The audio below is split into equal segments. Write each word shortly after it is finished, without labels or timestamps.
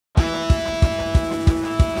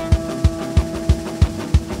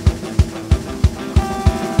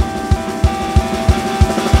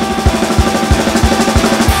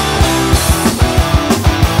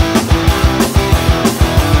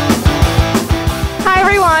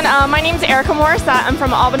everyone. My name's Erica Morissette. I'm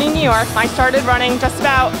from Albany, New York. I started running just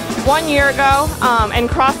about 1 year ago, and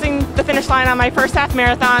crossing the finish line on my first half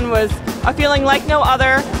marathon was a feeling like no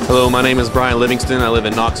other. Hello, my name is Brian Livingston. I live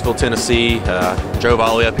in Knoxville, Tennessee. Drove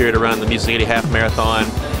all the way up here to run the Music City Half Marathon.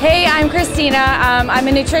 Hey, I'm Christina. I'm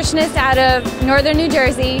a nutritionist out of northern New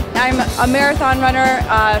Jersey. I'm a marathon runner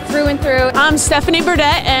through and through. I'm Stephanie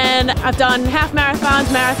Burdette, and I've done half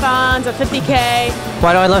marathons, a 50K.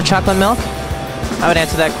 Why do I love chocolate milk? I would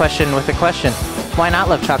answer that question with a question. Why not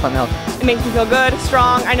love chocolate milk? It makes me feel good,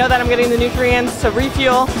 strong. I know that I'm getting the nutrients to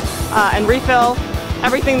refuel and refill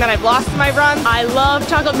everything that I've lost in my run. I love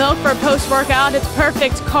chocolate milk for a post-workout. It's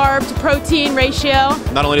perfect carb to protein ratio.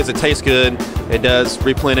 Not only does it taste good, it does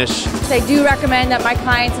replenish. So I do recommend that my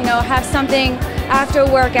clients, have something after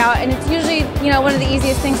a workout, and it's usually, one of the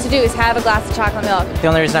easiest things to do is have a glass of chocolate milk. The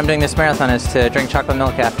only reason I'm doing this marathon is to drink chocolate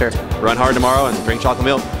milk after. Run hard tomorrow and drink chocolate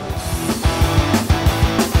milk.